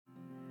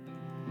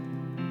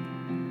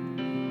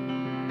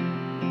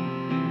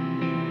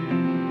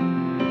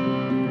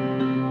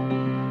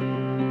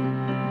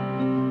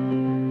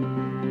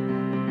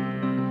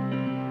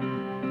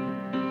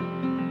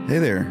Hey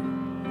there.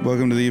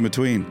 Welcome to the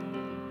In-Between.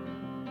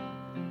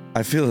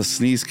 I feel a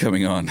sneeze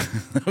coming on.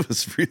 That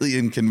was really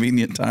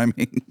inconvenient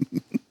timing.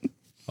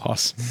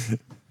 Awesome.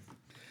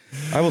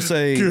 I will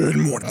say, Good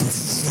morning.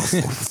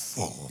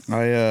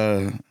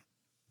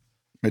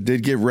 I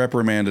did get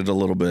reprimanded a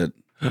little bit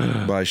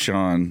by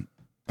Sean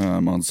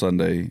on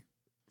Sunday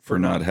for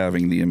not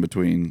having the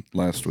In-Between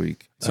last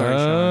week. Sorry,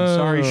 Sean.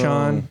 Sorry,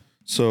 Sean.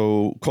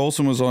 So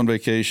Colson was on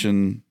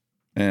vacation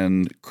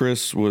and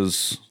Chris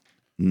was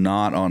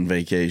not on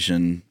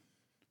vacation.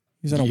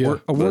 He's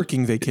on a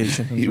working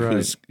vacation. He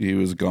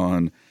was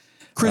gone.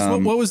 Chris,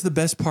 what was the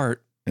best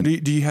part? Do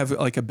you have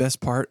like a best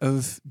part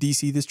of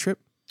DC this trip?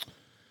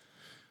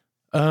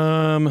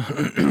 Well,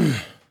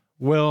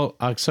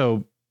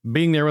 so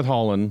being there with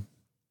Holland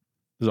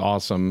was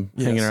awesome.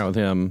 Yes. Hanging out with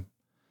him.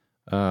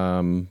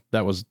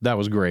 That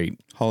was great.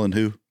 Holland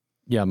who?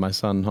 Yeah, my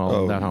son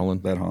Holland. That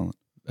Holland. That Holland.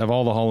 Of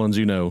all the Hollands,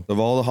 you know. Of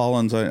all the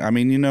Hollands, I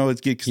mean,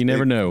 it gets You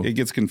never know. It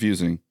gets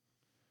confusing.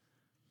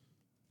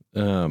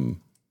 That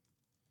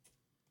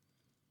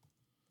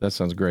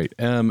sounds great.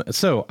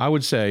 So I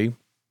would say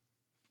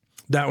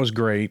that was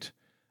great.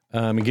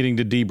 Getting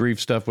to debrief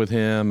stuff with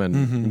him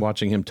and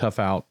watching him tough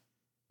out,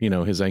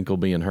 his ankle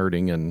being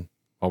hurting, and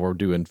while we're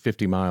doing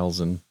 50 miles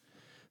in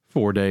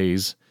 4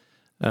 days.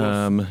 Yeah,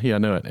 I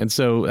know it. And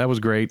so that was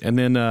great. And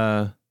then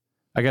I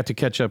got to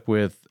catch up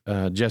with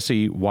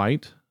Jessie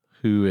White,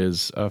 who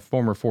is a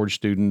former Ford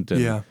student,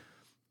 and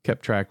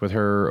kept track with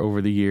her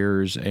over the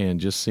years, and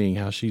just seeing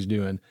how she's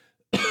doing.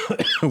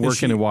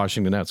 Working in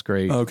Washington, that's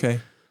great. Okay.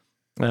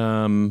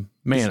 Man,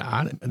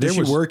 does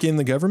she work in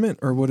the government,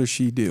 or what does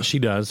she do? She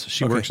does.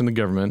 She works in the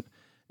government,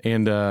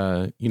 and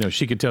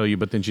she could tell you,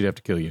 but then she'd have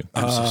to kill you.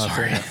 I'm so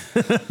sorry.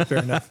 Fair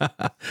enough.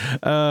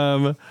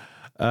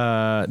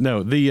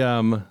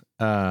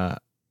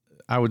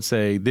 I would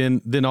say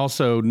then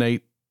also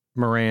Nate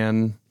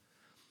Moran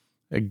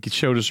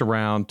showed us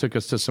around, took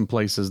us to some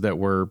places that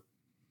were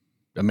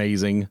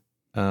amazing.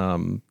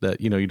 That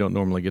you don't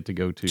normally get to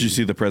go to. Did you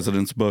see the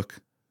President's Book?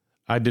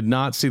 I did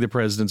not see the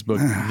President's Book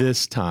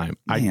this time.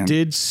 Man. I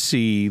did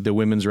see the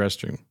women's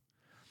restroom.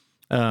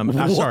 I'm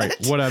sorry.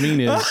 What I mean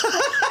is,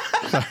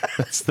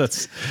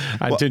 that's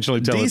I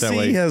intentionally tell it that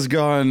way. DC has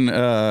gone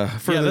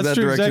further that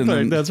direction.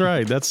 Exactly. That's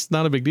right. That's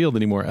not a big deal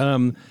anymore.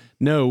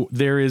 No,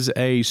 there is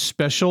a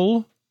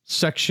special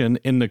section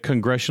in the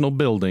congressional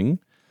building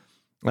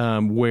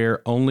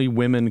where only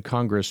women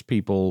Congress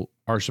people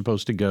are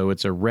supposed to go.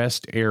 It's a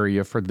rest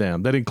area for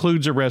them. That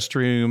includes a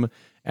restroom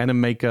and a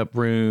makeup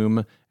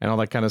room and all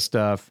that kind of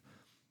stuff.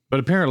 But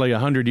apparently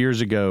 100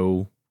 years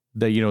ago,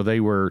 they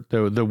were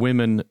the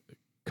women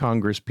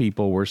Congress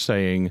people were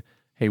saying,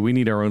 hey, we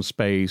need our own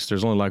space.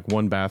 There's only like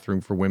one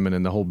bathroom for women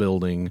in the whole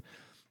building.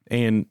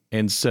 And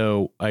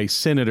so a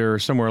senator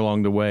somewhere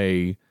along the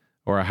way,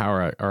 or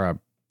a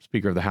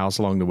speaker of the House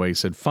along the way,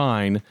 said,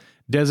 fine,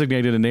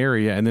 designated an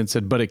area, and then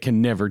said, but it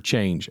can never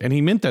change. And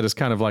he meant that as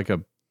kind of like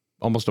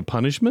almost a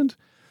punishment.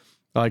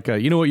 Like,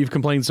 what, you've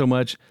complained so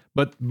much,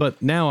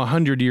 but now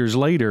 100 years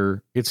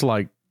later, it's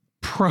like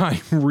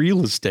prime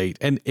real estate,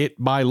 and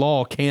it by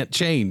law can't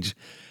change.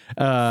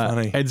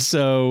 Funny. And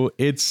so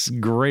it's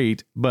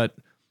great, but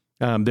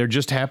there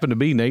just happened to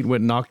be, Nate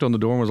went and knocked on the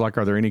door and was like,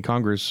 are there any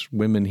Congress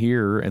women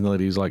here? And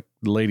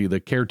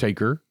the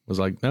caretaker was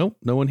like, no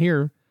one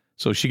here.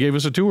 So she gave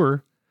us a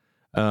tour.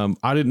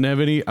 I didn't have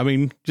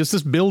any, just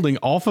this building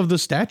off of the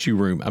statue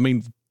room.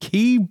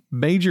 Key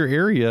major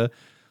area.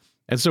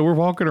 And so we're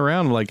walking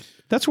around like,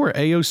 that's where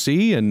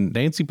AOC and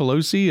Nancy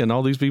Pelosi and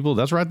all these people,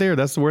 that's right there.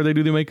 That's where they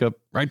do the makeup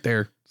right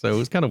there. So it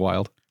was kind of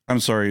wild.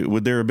 I'm sorry.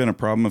 Would there have been a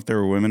problem if there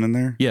were women in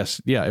there?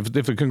 Yes. Yeah.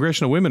 If a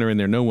congressional women are in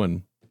there, no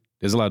one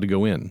is allowed to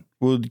go in.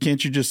 Well,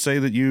 can't you just say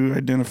that you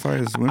identify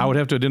as women? I would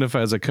have to identify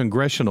as a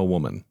congressional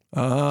woman.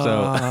 So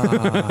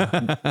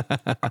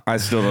I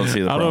still don't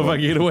see the problem. I don't know if I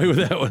can get away with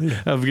that one.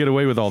 I'll get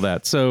away with all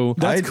that. So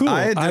That's cool.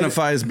 I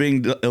identify as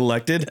being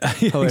elected.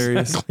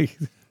 Hilarious.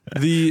 Exactly.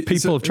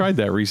 People have tried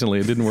that recently.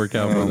 It didn't work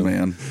out for Oh, them.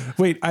 man.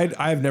 Wait,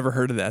 I've never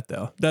heard of that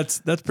though. That's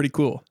pretty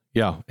cool.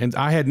 Yeah. And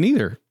I had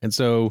neither. And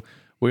so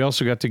we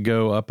also got to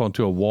go up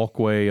onto a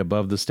walkway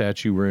above the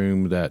statue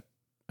room that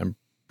I'm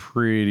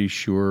pretty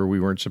sure we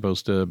weren't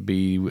supposed to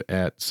be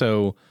at.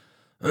 So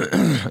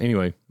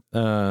anyway,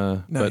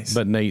 Nice.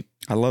 but Nate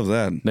I love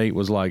that. Nate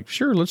was like,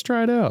 sure, let's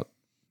try it out.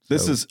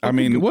 This So is,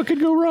 what could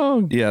go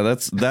wrong? yeah,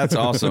 that's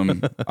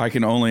awesome. I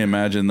can only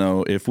imagine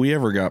though, if we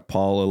ever got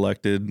Paul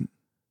elected,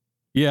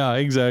 Yeah,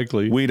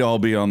 exactly. we'd all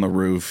be on the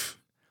roof.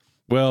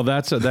 Well,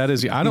 that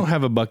is, I don't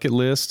have a bucket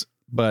list,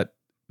 but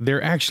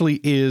there actually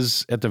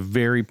is at the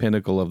very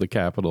pinnacle of the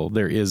Capitol,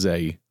 there is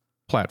a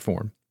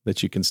platform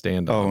that you can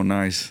stand on. Oh,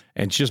 nice.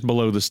 And it's just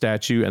below the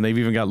statue. And they've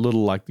even got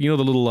little, like, the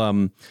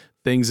little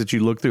things that you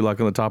look through, like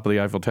on the top of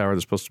the Eiffel Tower.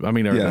 They're supposed to,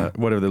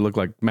 whatever they look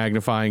like,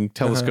 magnifying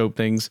telescope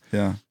things.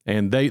 Yeah.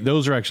 And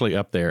those are actually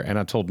up there. And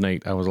I told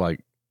Nate, I was like,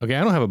 okay,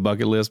 I don't have a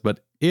bucket list,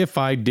 but if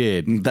I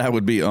did, That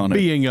would be on it.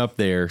 being up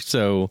there.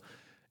 So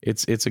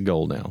it's a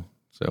goal now.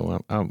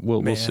 So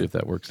we'll see if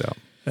that works out.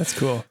 That's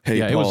cool. Hey,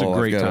 Yeah, Paul, it was a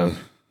great time.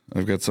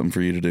 I've got something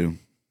for you to do.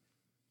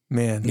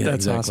 Man, Yeah,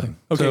 that's exactly.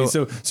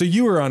 awesome. Okay, so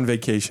you were on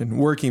vacation,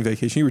 working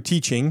vacation. You were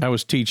teaching. I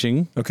was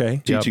teaching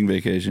Okay. Teaching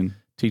vacation.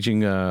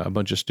 a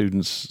bunch of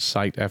students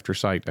site after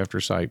site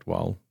after site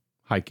while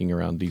hiking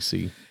around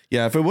DC.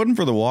 Yeah, if it wasn't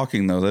for the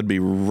walking though, that'd be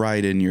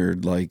right in your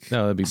like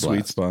No, that'd be sweet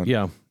blast. spot.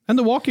 Yeah. And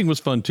the walking was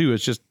fun too.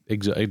 It's just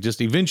it just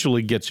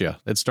eventually gets you.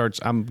 It starts.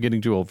 I'm getting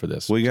too old for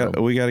this. We got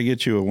to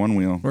get you a one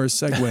wheel Or a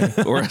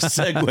Segway. or a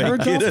Segway. Or a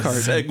Get golf cart.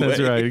 Segway.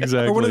 That's right.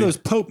 Exactly. Or one of those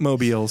Pope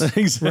mobiles.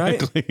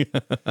 Exactly.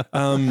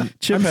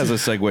 Chip has a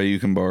Segway you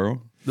can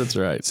borrow. That's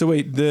right. So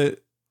wait,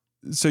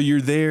 so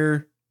you're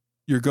there,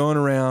 you're going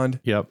around,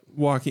 Yep.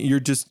 walking.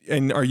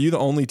 And are you the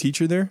only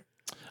teacher there?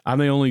 I'm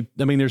the only.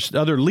 I mean, there's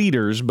other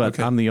leaders, but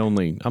Okay. I'm the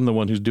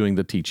one who's doing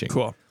the teaching.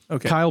 Cool.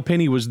 Okay. Kyle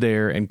Penny was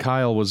there, and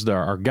Kyle was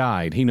our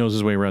guide. He knows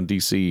his way around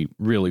DC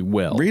really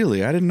well.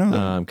 Really, I didn't know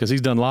that. Because he's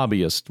done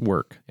lobbyist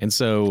work, and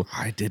so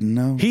I didn't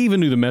know. he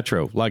even knew the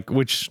metro,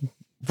 which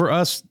for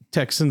us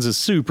Texans is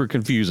super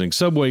confusing.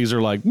 Subways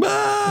are like,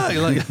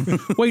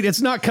 wait,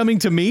 it's not coming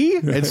to me,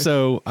 and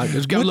so I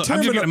just go. Look, I'm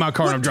just getting in my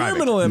car and I'm driving.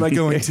 What terminal am I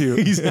going to?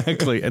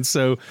 Exactly, and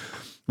so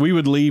we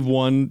would leave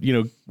one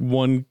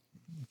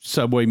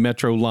subway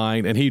metro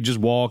line, and he'd just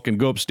walk and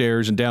go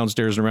upstairs and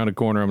downstairs and around a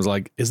corner. I was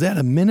like, is that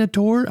a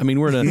Minotaur? I mean,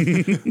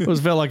 it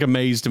felt like a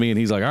maze to me. And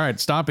he's like, all right,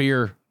 stop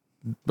here.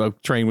 A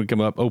train would come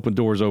up, open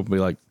doors open, be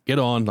like, get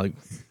on. Like,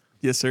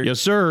 Yes, sir. yes,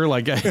 sir.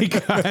 Like,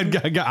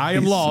 I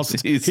am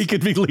lost. He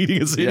could be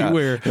leading us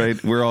anywhere.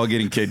 Right. We're all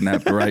getting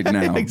kidnapped right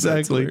now.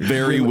 Exactly.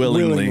 Very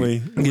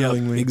willingly.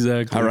 Willingly.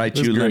 Exactly. All right,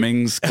 That's you great.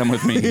 lemmings, come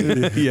with me.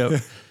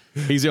 Yep.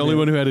 He's the only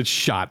one who had a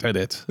shot at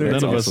it. None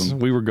of us, awesome.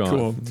 we were gone.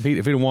 Cool.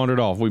 If he'd wandered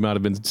off, we might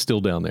have been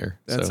still down there.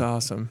 That's So,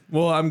 awesome.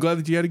 Well, I'm glad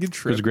that you had a good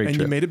trip. was a great and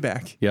trip. you made it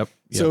back. Yep.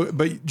 So,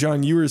 but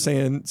John, you were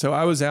saying, so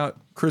I was out,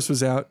 Chris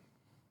was out,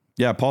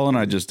 Yeah, Paul and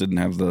I just didn't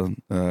have the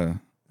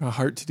a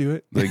heart to do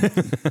it.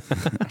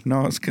 no,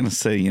 I was gonna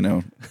say,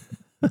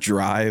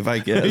 drive, I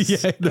guess.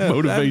 yeah, the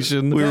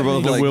motivation. We were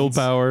both the like-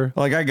 willpower.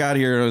 Like I got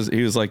here and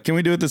he was like, can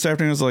we do it this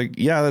afternoon? I was like,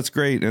 yeah, that's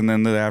great. And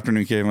then the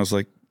afternoon came, I was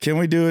like, can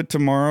we do it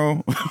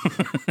tomorrow?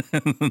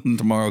 And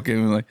tomorrow came,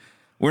 I was like,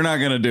 we're not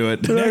going to do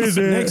it.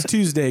 Next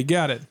Tuesday.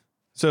 Got it.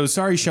 So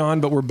sorry, Sean,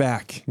 but we're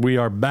back. We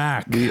are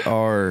back. We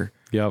are.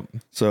 Yep.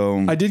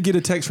 So I did get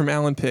a text from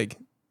Alan Pig.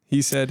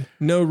 He said,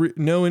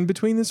 no in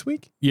between this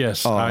week.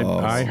 Yes, Oh.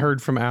 I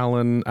heard from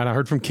Alan, and I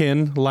heard from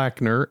Ken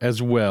Lackner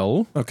as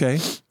well. Okay.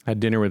 Had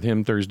dinner with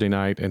him Thursday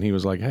night, and he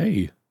was like,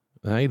 hey,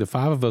 the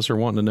five of us are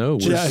wanting to know.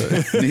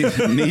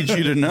 need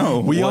you to know.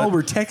 We all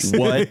were texting.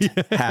 What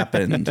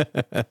happened.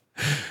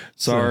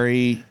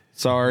 Sorry.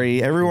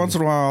 Every once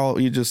in a while,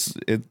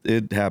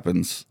 it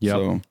happens. Yep.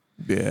 So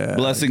Yeah.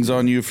 blessings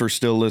on you for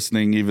still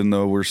listening, even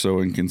though we're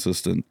so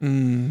inconsistent.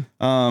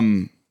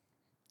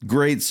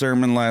 Great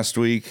sermon last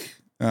week.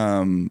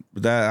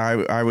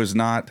 That I was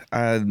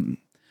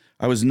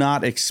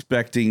not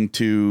expecting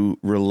to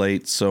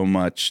relate so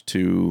much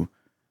to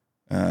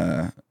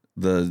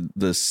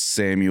the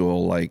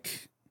Samuel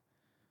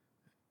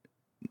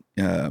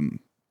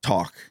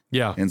talk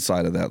Yeah.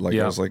 inside of that. Like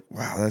Yeah. I was like,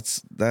 wow,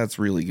 that's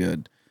really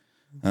good.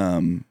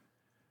 And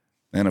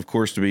of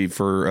course,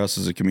 for us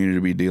as a community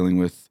to be dealing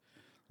with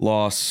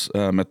loss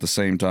at the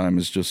same time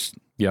is just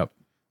Yep.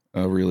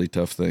 a really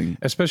tough thing.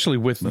 Especially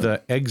with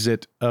the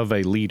exit of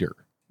a leader.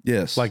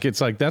 Yes.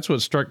 It's like that's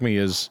what struck me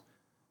is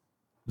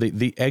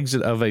the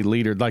exit of a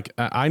leader. Like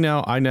I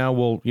now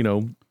will,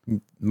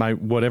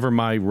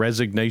 my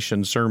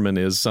resignation sermon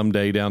is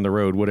someday down the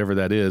road, whatever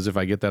that is, if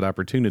I get that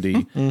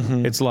opportunity,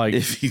 it's like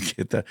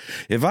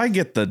if I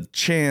get the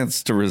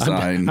chance to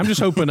resign, I'm just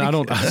hoping I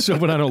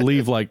don't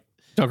leave like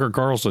Tucker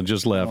Carlson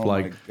just left. Oh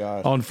my like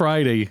God. on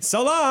Friday,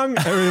 So long.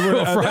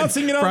 We're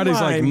announcing it Friday's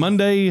like online.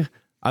 Monday.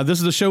 This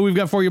is the show we've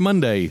got for you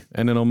Monday,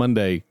 and then on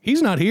Monday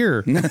he's not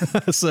here.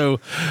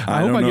 So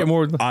I hope I get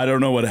more. I don't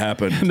know what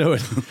happened. No.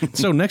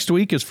 So next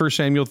week is 1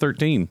 Samuel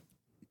 13.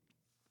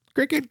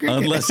 Cricket.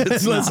 Unless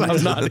it's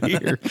I'm not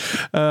here.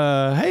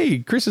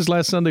 Hey, Chris's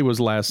last Sunday was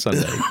last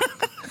Sunday.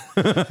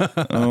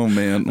 Oh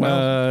man.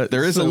 Well,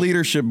 there is a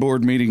leadership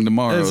board meeting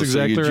tomorrow. That's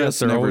exactly so you right. just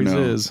There never always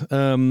know. is.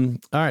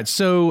 All right.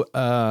 So,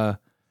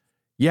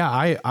 yeah,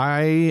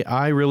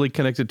 I really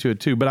connected to it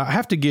too, but I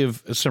have to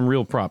give some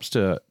real props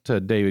to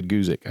David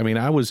Guzik. I mean,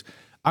 I was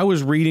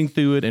reading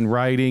through it and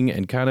writing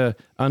and kind of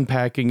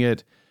unpacking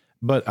it,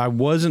 but I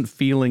wasn't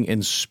feeling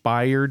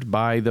inspired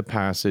by the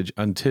passage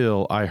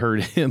until I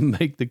heard him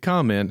make the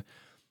comment.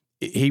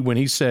 When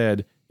he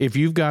said, if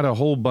you've got a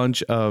whole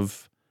bunch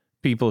of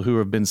people who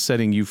have been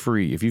setting you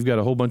free, if you've got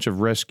a whole bunch of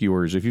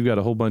rescuers, if you've got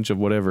a whole bunch of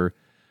whatever,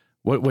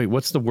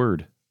 what's the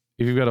word?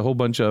 If you've got a whole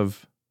bunch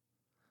of,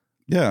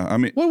 Yeah, I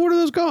mean, what are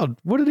those called?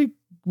 What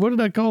did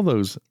I call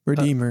those?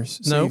 Redeemers.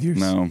 no. Saviors.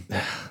 no.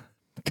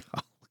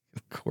 Of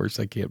course,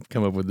 I can't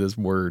come up with this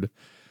word.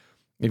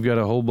 You've got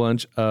a whole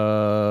bunch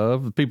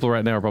of people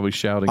right now are probably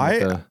shouting.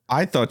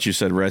 I thought you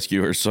said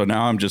rescuers, so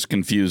now I'm just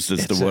confused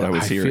as to what I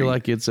was hearing. I feel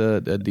like it's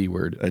a D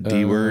word. A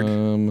D word?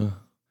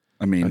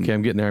 I mean, Okay,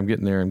 I'm getting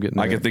there.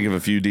 I can think of a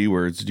few D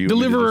words. Do you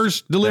want me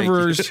to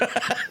Deliverers.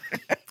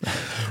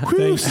 Thank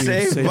you.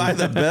 Saved by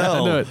the I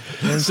bell. know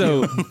it.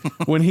 So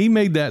when he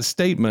made that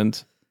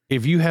statement,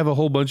 if you have a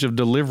whole bunch of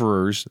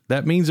deliverers,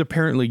 that means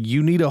apparently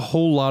you need a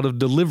whole lot of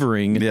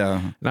delivering.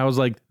 Yeah. And I was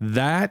like,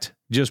 that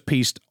just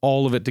pieced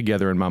all of it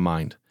together in my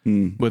mind.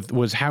 What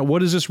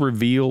does this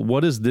reveal?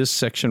 What does this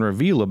section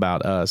reveal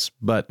about us?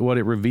 But what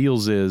it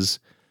reveals is,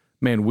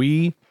 man,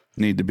 we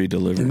Need to be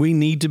delivered. we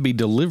need to be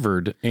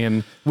delivered,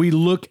 and we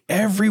look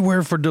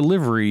everywhere for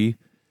delivery,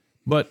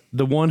 but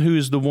the one who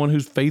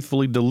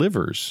faithfully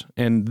delivers,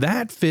 and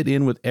that fit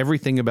in with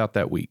everything about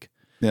that week.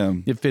 Yeah.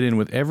 It fit in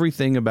with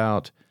everything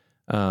about,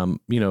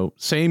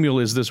 Samuel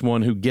is this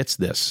one who gets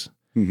this,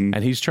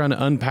 and he's trying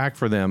to unpack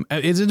for them.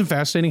 Isn't it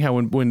fascinating how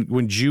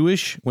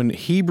when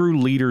Hebrew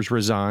leaders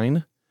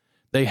resign,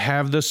 they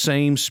have the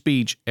same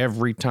speech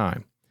every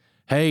time.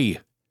 Hey,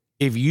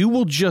 if you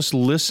will just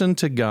listen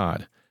to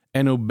God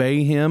and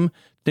obey him,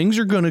 things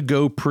are going to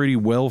go pretty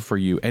well for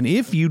you. And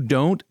if you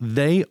don't,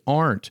 they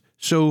aren't.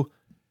 So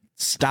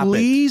Stop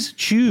please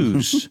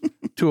choose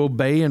to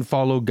obey and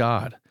follow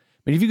God. I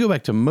mean, if you go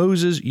back to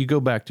Moses, you go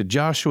back to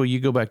Joshua, you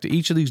go back to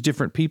each of these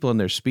different people and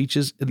their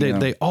speeches,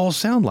 they all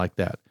sound like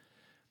that.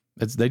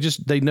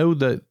 They know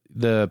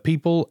the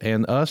people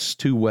and us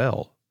too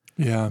well.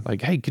 Yeah.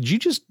 Like, hey, could you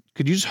just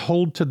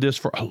hold to this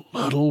for a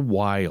little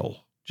while,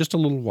 just a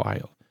little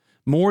while,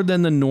 more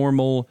than the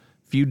normal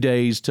few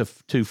days to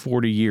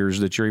 40 years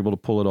that you're able to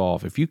pull it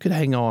off. If you could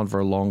hang on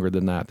for longer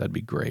than that, that'd be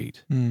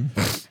great.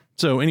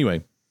 So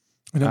anyway,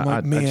 And I'm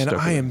like, man, stuck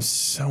I with it. am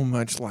so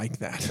much like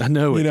that. I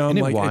know it. You know, Isn't I'm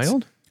it like, it's-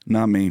 wild?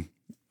 Not me.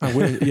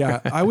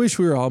 I wish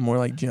we were all more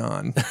like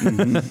John.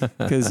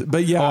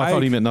 But yeah, Oh, I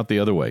thought he meant not the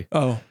other way.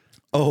 Oh,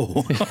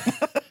 Oh,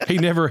 He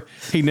never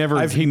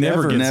I've gets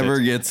never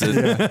it. gets it.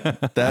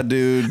 That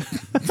dude.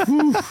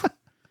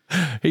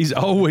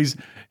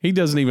 He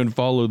doesn't even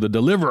follow the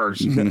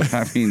deliverers. I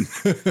mean,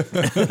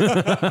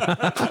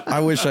 I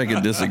wish I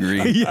could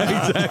disagree.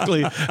 Yeah,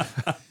 exactly.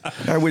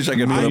 I wish I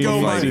could put up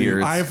a fight here.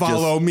 It's I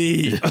follow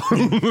me.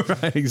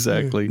 Right,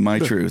 exactly. just my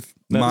truth.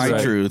 My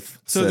right. truth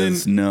So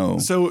says then- no.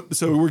 So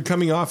we're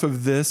coming off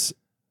of this.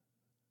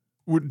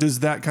 Does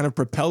that kind of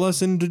propel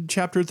us into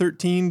chapter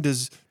 13?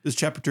 Does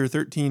chapter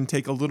 13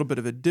 take a little bit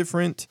of a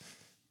different?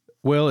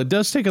 Well, it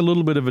does take a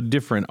little bit of a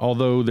different,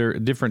 although they're a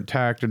different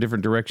tact or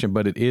different direction,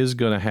 but it is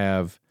going to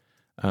have,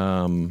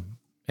 and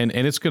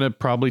it's going to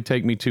probably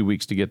take me 2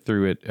 weeks to get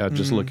through it,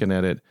 just looking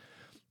at it.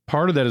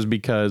 Part of that is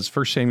because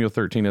 1 Samuel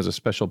 13 has a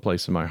special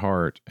place in my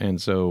heart,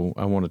 and so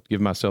I want to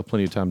give myself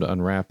plenty of time to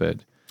unwrap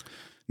it.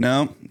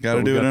 No, got to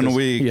But do we it got in a this-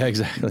 week. Yeah,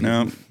 exactly.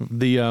 No,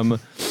 The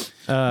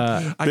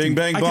bing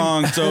bang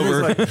bong, it's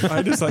over.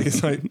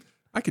 It's like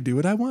I could do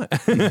what I want.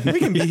 We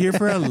can be here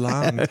for a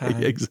long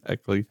time.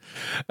 exactly.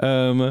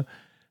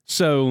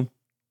 So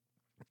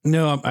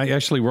no, I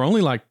actually we're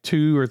only like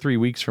 2 or 3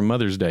 weeks from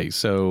Mother's Day,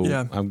 so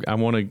Yeah. I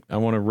want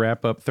to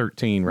wrap up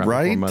 13 right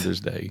Right? before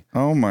Mother's Day.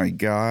 Oh my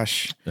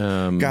gosh,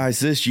 guys,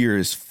 this year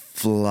is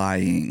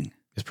flying.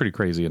 It's pretty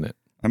crazy, isn't it?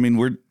 I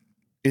mean,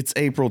 it's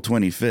April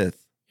 25th.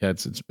 Yeah,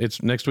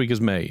 it's next week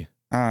is May.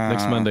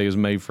 Next Monday is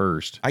May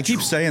 1st. I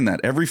keep saying that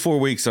every 4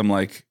 weeks. I'm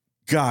like,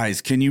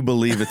 guys, can you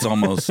believe it's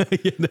almost?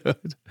 You know,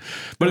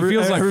 but it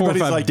feels like 4 or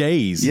Everybody's 5 like,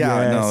 days. Yeah,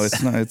 Yes. no,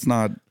 it's not. It's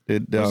not.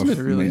 It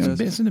really man. does.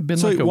 Hasn't it been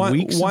like a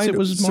week since it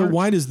was March? So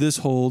why does this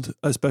hold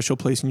a special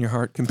place in your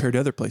heart compared to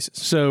other places?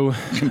 So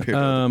Compared to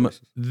other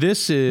places.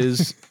 this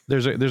is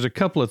there's a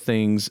couple of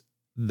things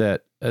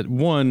that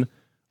one,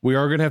 we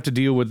are going to have to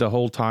deal with the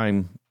whole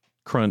time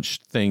crunch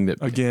thing that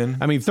Again,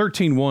 I mean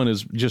 13:1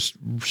 is just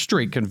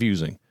straight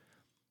confusing.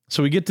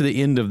 So we get to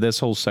the end of this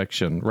whole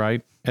section,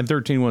 right? And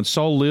 13:1,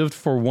 Saul lived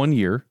for 1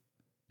 year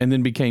and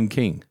then became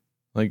king.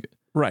 Like,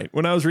 right.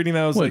 When I was reading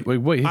that, I was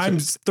wait. I'm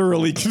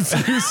thoroughly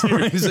confused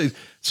here.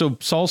 So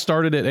Saul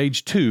started at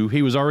age 2.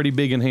 He was already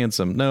big and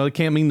handsome. No, it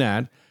can't mean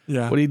that.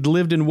 Yeah. But he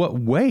lived in what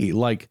way?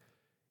 Like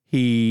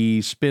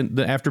he spent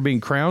after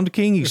being crowned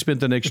king, he spent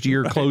the next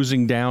year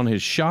closing down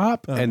his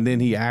shop, and then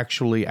he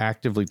actually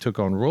actively took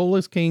on role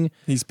as king.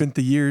 He spent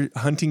the year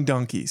hunting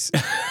donkeys.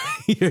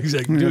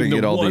 Exactly. I'm gonna Doing the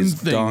get all one these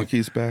thing.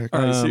 donkeys back.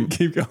 All right, so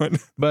keep going.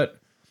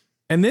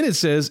 And then it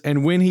says,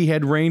 and when he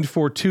had reigned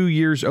for 2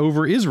 years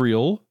over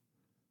Israel,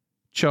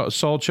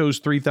 Saul chose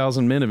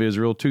 3,000 men of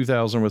Israel,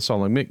 2,000 with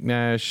Saul and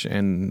Michmash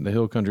and the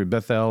hill country of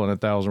Bethel, and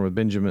 1,000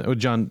 with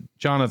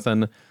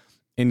Jonathan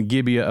in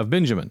Gibeah of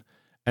Benjamin.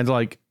 And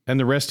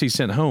the rest he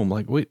sent home.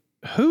 Like, wait,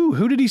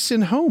 who did he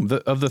send home?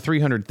 Of the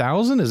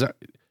 300,000? Is that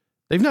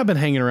they've not been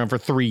hanging around for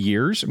 3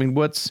 years? I mean,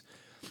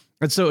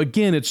 and so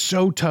again, it's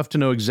so tough to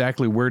know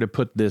exactly where to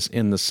put this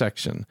in the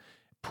section.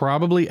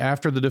 Probably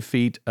after the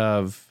defeat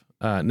of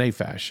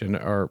Nahash.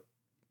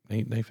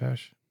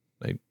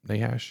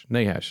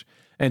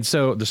 And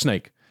so the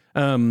snake.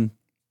 And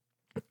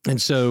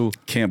so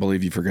Can't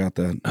believe you forgot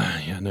that.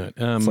 yeah, no.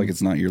 It's like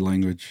it's not your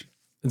language.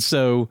 And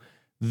so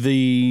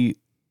then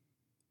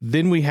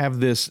we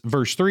have this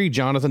verse 3,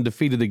 Jonathan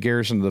defeated the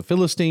garrison of the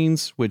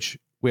Philistines, which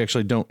we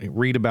actually don't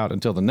read about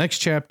until the next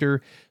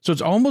chapter. So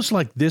it's almost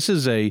like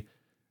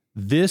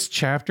this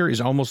chapter is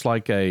almost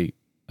like a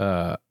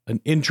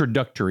an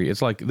introductory.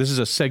 It's like this is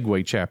a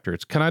segue chapter.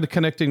 It's kind of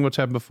connecting what's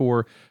happened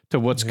before to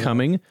what's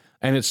coming,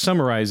 and it's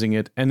summarizing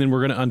it, and then we're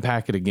going to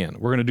unpack it again.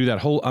 We're going to do that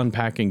whole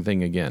unpacking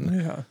thing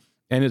again. Yeah.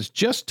 And it's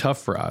just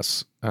tough for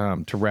us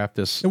to wrap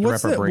this. And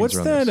wrap our brains what's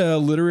around that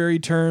this. literary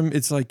term?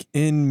 It's like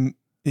in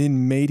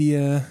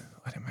media.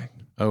 What am I?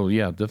 Oh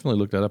yeah, definitely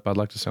look that up. I'd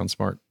like to sound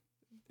smart.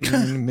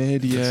 In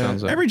media.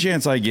 Sounds like, Every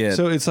chance I get.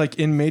 So it's like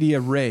in media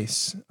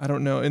res. I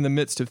don't know. In the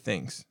midst of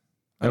things.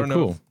 I don't know.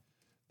 cool.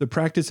 The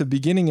practice of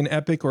beginning an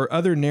epic or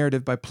other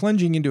narrative by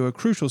plunging into a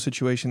crucial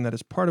situation that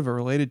is part of a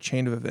related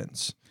chain of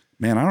events.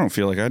 Man, I don't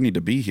feel like I need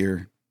to be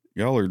here.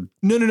 Y'all are.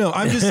 No.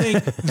 I'm just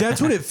saying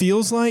that's what it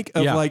feels like.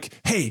 Of Yeah. like,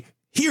 hey,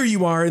 here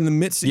you are in the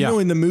midst. You Yeah. know,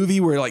 in the movie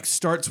where it like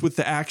starts with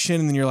the action,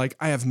 and then you're like,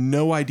 I have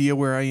no idea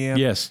where I am.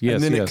 Yes.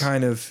 And then yes. it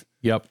kind of.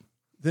 Yep.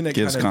 Then it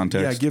Gives kind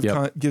of, context.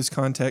 Yeah, gives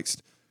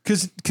context.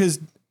 Because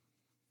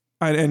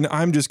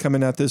I'm just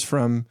coming at this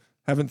from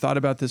haven't thought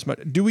about this much.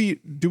 Do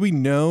we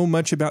know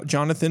much about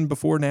Jonathan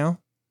before now?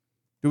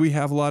 Do we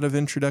have a lot of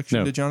introduction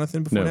No. to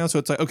Jonathan before No. now? So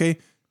it's like, okay,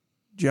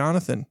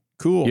 Jonathan,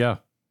 cool. Yeah.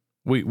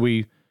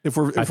 We If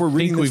we're I reading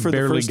think this we've for the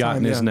barely first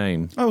gotten time, his yeah.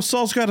 name. Oh,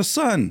 Saul's got a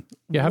son.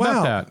 Yeah. How Wow.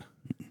 about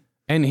that?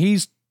 And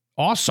he's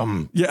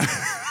awesome. Yeah,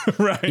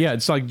 right. Yeah,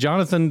 it's like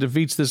Jonathan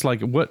defeats this.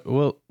 Like, what?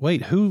 Well,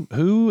 wait,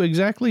 who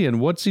exactly, and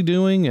what's he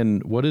doing,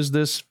 and what is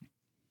this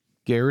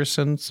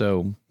garrison?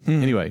 So,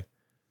 anyway,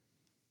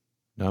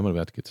 now I'm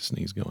about to get the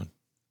sneeze going.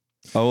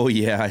 Oh,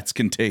 yeah, it's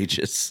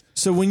contagious.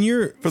 So when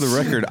you're For the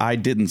record, I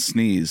didn't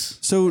sneeze.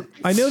 so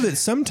I know that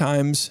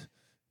sometimes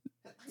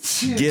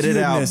Get it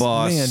out, Goodness,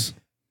 boss. man.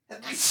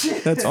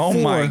 That's Oh,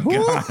 my Woo!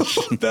 gosh.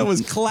 That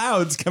was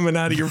clouds coming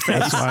out of your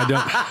face. I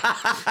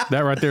don't. That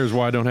right there is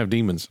why I don't have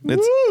demons.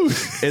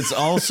 It's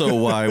also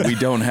why we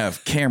don't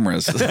have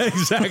cameras.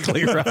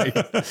 Exactly right.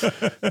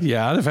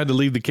 Yeah, I'd have had to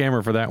leave the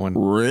camera for that one.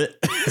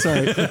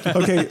 Sorry.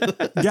 Okay.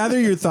 Gather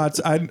your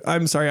thoughts.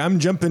 I'm sorry. I'm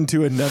jumping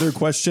to another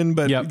question,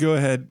 but Yep. go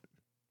ahead.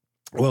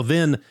 Well,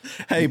 then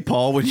Hey,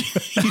 Paul, when you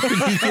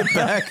get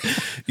back,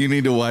 you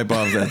need to wipe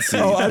off that seat.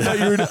 Oh, I thought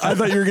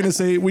you were going to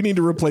say we need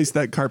to replace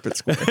that carpet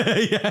square.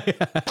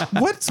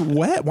 What's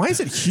wet? Why is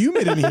it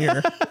humid in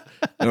here?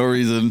 No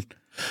reason.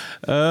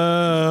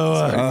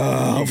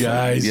 you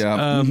guys.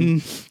 Yeah.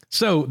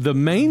 So the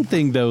main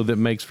thing, though, that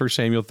makes 1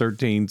 Samuel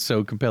 13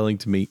 so compelling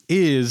to me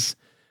is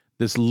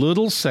this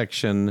little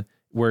section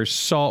where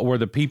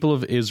the people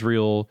of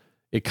Israel,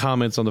 it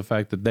comments on the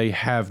fact that they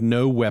have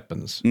no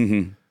weapons.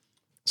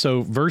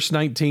 So verse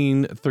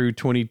 19 through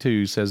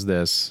 22 says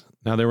this.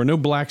 Now there were no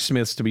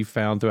blacksmiths to be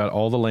found throughout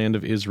all the land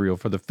of Israel,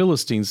 for the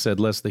Philistines said,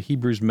 lest the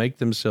Hebrews make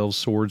themselves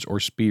swords or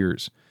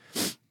spears.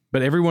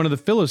 But every one of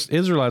the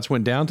Israelites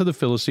went down to the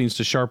Philistines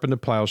to sharpen the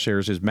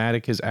plowshares, his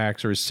mattock, his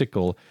axe, or his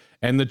sickle.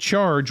 And the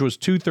charge was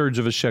 2/3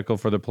 of a shekel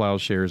for the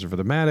plowshares and for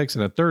the mattocks,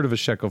 and 1/3 of a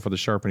shekel for the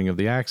sharpening of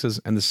the axes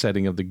and the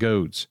setting of the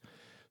goads.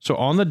 So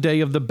on the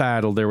day of the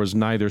battle, there was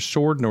neither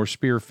sword nor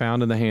spear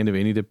found in the hand of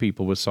any of the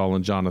people with Saul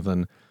and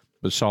Jonathan,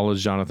 but Saul and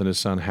Jonathan his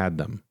son had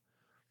them.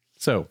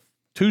 So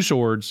 2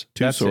 swords,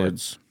 Two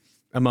swords.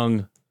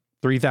 among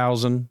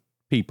 3,000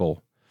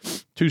 people,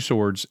 2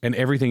 swords, and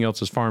everything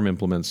else is farm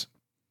implements.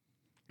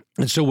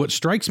 And so what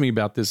strikes me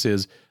about this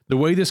is the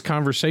way this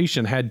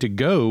conversation had to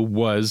go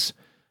was,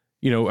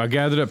 I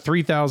gathered up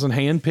 3,000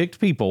 hand-picked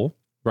people,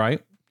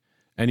 right?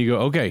 And you go,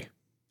 okay,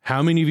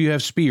 how many of you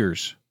have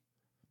spears?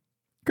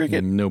 Cricket.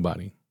 And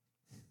nobody.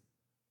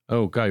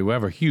 Okay, we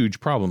have a huge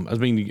problem. I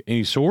mean,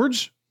 any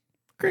swords?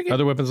 Cricket.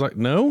 Other weapons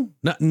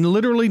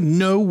literally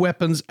no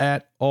weapons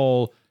at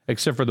all,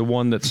 except for the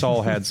one that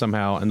Saul had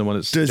somehow and the one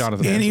that Does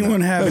Jonathan had.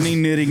 anyone have any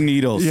knitting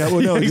needles? Yeah,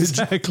 well, no,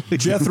 Exactly.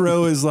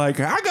 Jethro is like,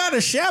 I got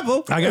a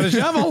shovel. I got a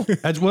shovel.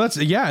 That's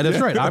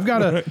right. I've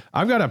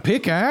got a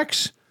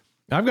pickaxe.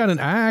 I've got an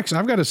axe.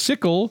 I've got a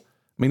sickle.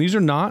 I mean, these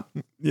are not.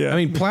 Yeah. I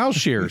mean,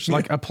 plowshares.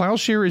 Like a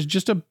plowshare is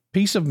just a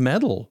piece of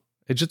metal.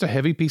 It's just a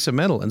heavy piece of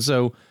metal. And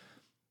so,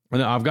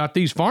 I've got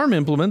these farm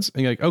implements.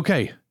 And you're like,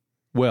 okay,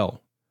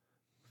 well,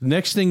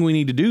 next thing we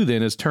need to do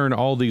then is turn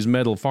all these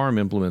metal farm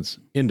implements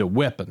into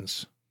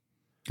weapons.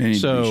 And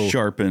So,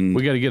 sharpen.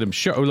 We got to get them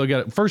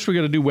sharp. First, we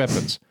got to do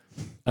weapons.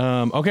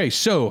 Okay,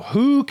 so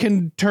who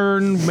can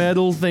turn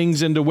metal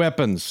things into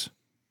weapons?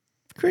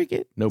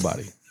 Cricket.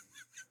 Nobody.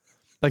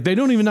 Like they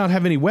don't even not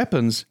have any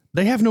weapons.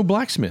 They have no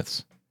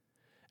blacksmiths.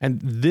 And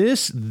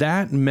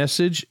that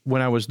message,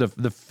 when I was the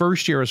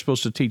first year I was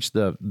supposed to teach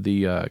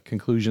the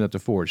conclusion at the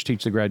Forge,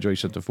 teach the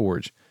graduation at the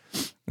Forge.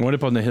 I went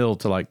up on the hill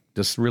to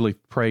just really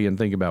pray and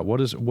think about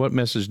what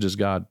message does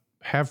God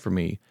have for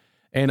me?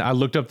 And I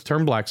looked up the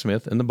term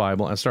blacksmith in the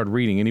Bible and I started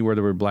reading anywhere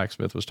the word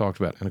blacksmith was talked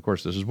about. And of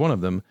course, this is one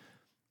of them.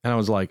 And I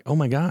was like, oh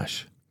my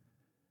gosh,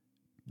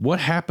 what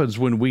happens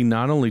when we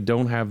not only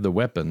don't have the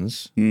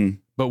weapons,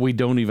 but we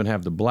don't even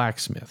have the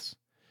blacksmiths?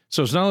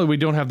 So it's not only we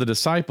don't have the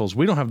disciples,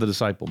 we don't have the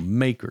disciple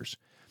makers.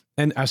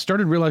 And I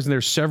started realizing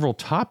there's several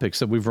topics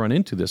that we've run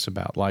into this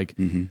about. Like,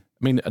 I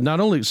mean, not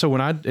only, so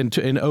when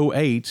in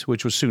 08,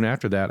 which was soon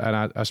after that,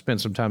 and I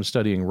spent some time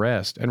studying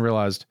rest and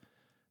realized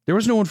there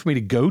was no one for me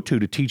to go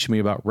to teach me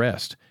about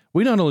rest.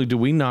 we not only do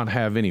we not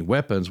have any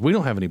weapons, we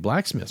don't have any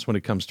blacksmiths when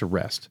it comes to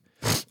rest.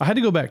 I had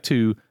to go back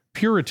to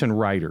Puritan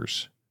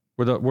writers,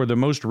 were the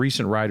most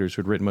recent writers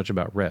who had written much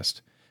about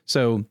rest.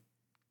 So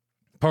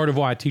part of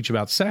why I teach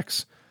about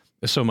sex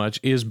so much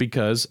is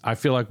because I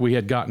feel like we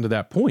had gotten to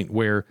that point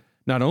where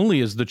not only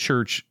is the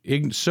church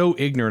so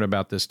ignorant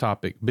about this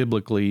topic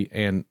biblically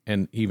and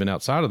even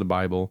outside of the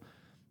Bible,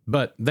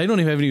 but they don't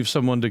even have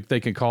someone they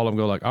can call and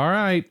go like, all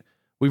right,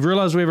 we've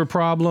realized we have a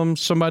problem.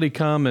 Somebody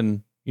come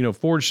and,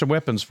 forge some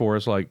weapons for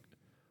us. Like,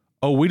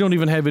 oh, we don't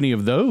even have any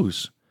of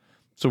those.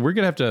 So we're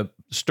going to have to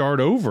start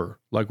over.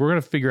 Like, we're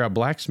going to figure out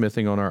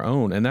blacksmithing on our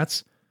own. And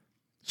that's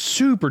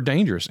super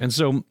dangerous. And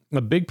so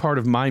a big part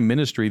of my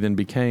ministry then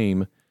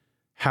became,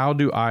 how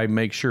do I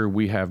make sure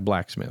we have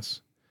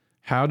blacksmiths?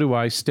 How do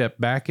I step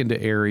back into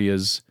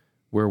areas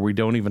where we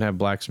don't even have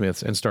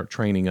blacksmiths and start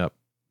training up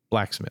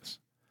blacksmiths?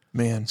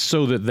 Man.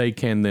 So that they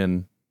can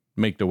then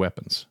make the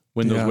weapons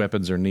when those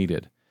weapons are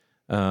needed.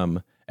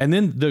 And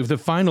then the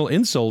final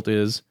insult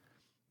is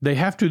they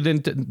have to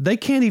they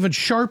can't even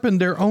sharpen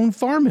their own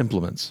farm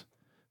implements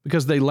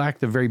because they lack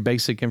the very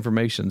basic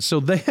information. So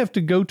they have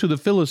to go to the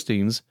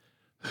Philistines,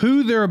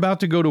 who they're about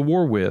to go to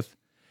war with,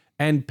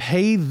 and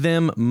pay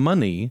them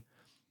money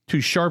to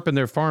sharpen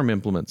their farm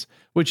implements,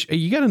 which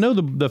you got to know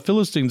the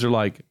Philistines are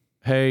like,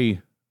 hey,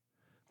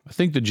 I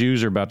think the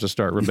Jews are about to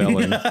start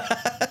rebelling.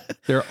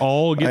 They're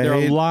all there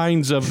are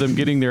lines of them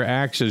getting their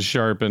axes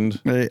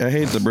sharpened. I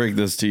hate to break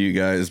this to you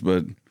guys,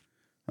 but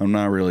I'm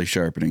not really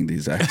sharpening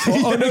these axes.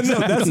 Oh, no,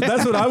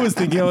 that's what I was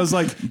thinking. I was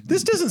like,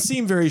 this doesn't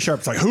seem very sharp.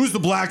 It's like, who's the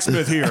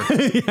blacksmith here?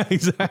 Yeah,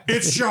 exactly.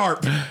 It's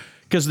sharp.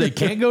 Because they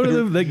can't go to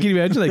them. Can you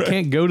imagine? They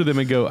can't go to them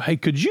and go, hey,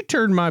 could you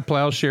turn my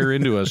plowshare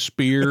into a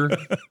spear? What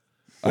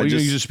are you going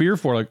to use a spear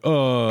for? Like,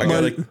 I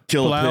gotta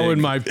kill plow a pig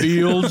in my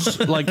fields.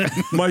 Like,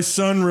 my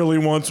son really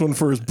wants one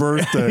for his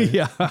birthday.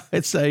 Yeah,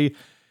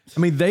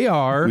 they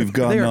are. We've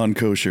gone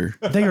non-kosher.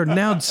 They are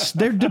now.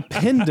 They're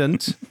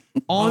dependent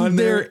on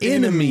their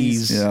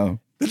enemies. Yeah.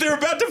 They're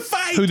about to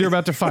fight. Who they're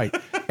about to fight,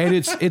 and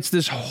it's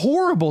this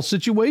horrible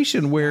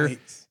situation where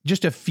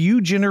just a few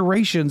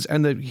generations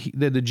and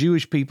the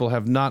Jewish people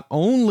have not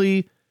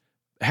only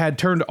had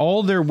turned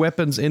all their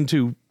weapons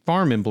into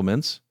farm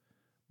implements,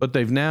 but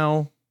they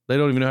don't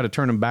even know how to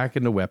turn them back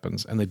into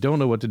weapons, and they don't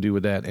know what to do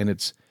with that. And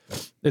it's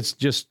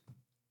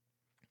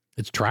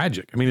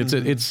tragic. I mean,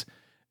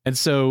 and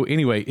so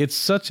anyway, it's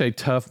such a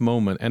tough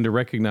moment, and to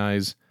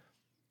recognize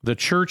the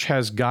church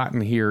has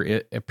gotten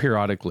here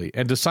periodically,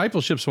 and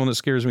discipleship's one that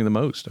scares me the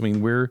most. I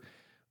mean,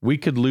 we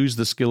could lose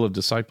the skill of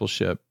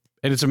discipleship,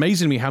 and it's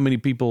amazing to me how many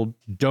people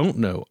don't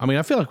know. I mean,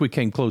 I feel like we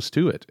came close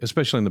to it,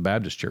 especially in the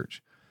Baptist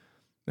church.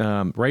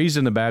 Raised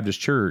in the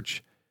Baptist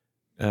church,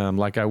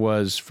 like I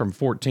was from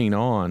 14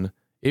 on,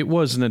 it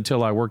wasn't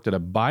until I worked at a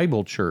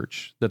Bible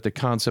church that the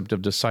concept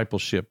of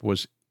discipleship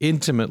was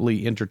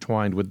intimately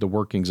intertwined with the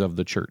workings of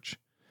the church.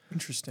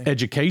 Interesting.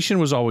 Education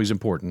was always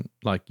important.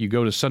 Like, you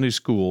go to Sunday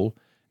school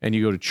and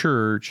you go to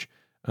church,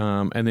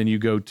 and then you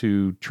go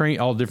to train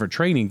all different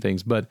training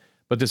things. But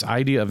this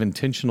idea of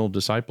intentional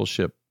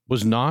discipleship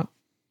was not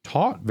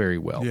taught very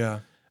well. Yeah.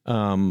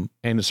 And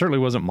it certainly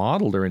wasn't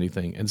modeled or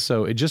anything. And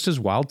so it just is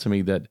wild to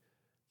me that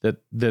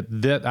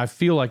I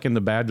feel like in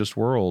the Baptist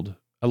world,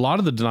 a lot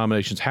of the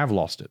denominations have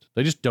lost it.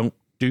 They just don't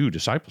do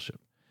discipleship.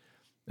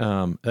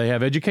 They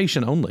have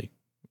education only.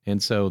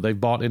 And so they've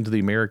bought into the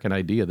American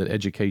idea that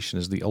education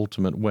is the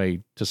ultimate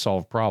way to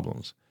solve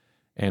problems.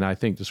 And I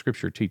think the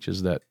scripture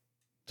teaches that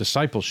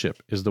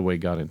discipleship is the way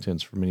God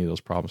intends for many of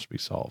those problems to be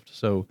solved.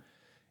 So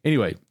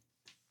anyway,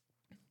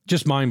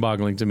 just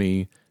mind-boggling to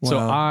me. Wow. So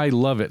I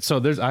love it.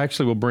 So I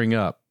actually will bring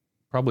up,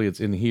 probably it's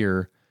in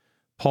here,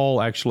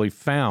 Paul actually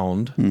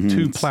found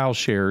two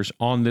plowshares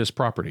on this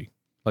property.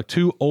 Like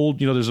two old,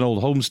 there's an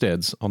old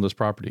homesteads on this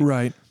property.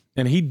 Right.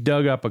 And he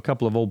dug up a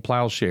couple of old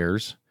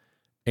plowshares,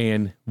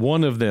 and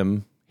one of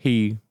them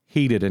he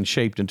heated and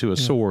shaped into a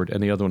sword,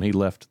 and the other one he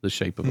left the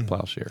shape of a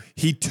plowshare.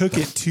 He took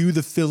it to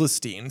the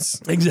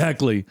Philistines.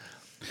 Exactly.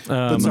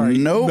 No.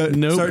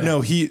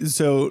 He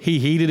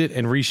heated it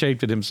and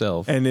reshaped it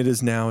himself, and it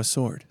is now a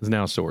sword. It's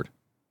now a sword.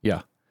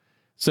 Yeah.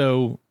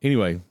 So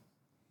anyway,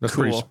 that's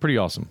cool. pretty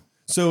awesome.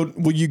 So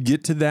will you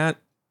get to that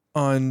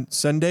on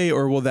Sunday,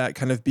 or will that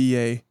kind of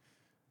be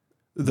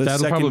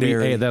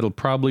that'll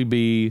probably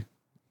be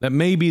that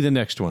may be the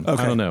next one.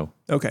 Okay. I don't know.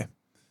 Okay.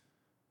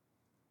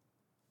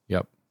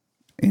 Yep.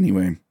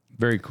 Anyway,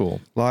 very cool.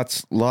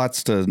 Lots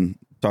to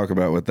talk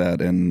about with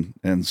that,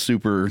 and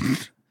super.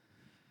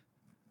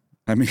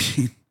 I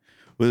mean,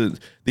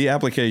 the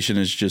application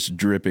is just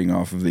dripping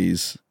off of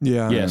these.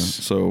 Yeah. Yes.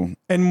 So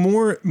and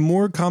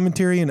more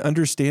commentary and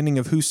understanding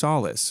of who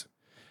Saul is.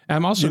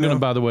 I'm also going to,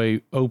 by the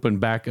way, open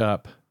back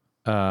up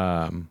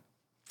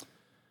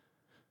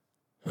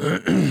we're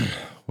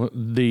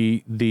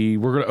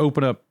going to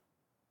open up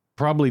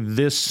probably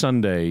this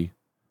Sunday,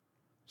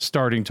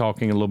 starting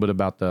talking a little bit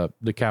about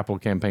the capital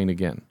campaign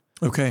again.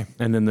 Okay.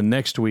 And then the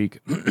next week,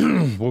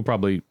 we'll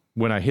probably,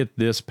 when I hit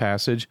this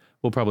passage,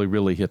 we'll probably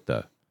really hit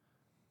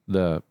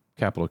the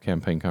capital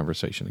campaign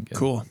conversation again.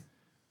 Cool.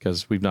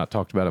 because we've not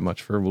talked about it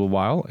much for a little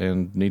while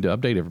and need to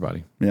update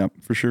everybody. Yeah,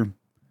 for sure.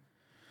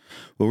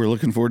 Well, we're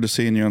looking forward to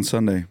seeing you on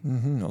Sunday.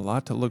 A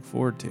lot to look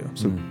forward to.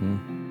 So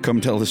come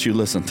tell us you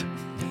listened.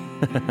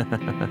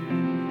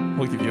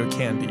 We'll give you a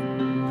candy.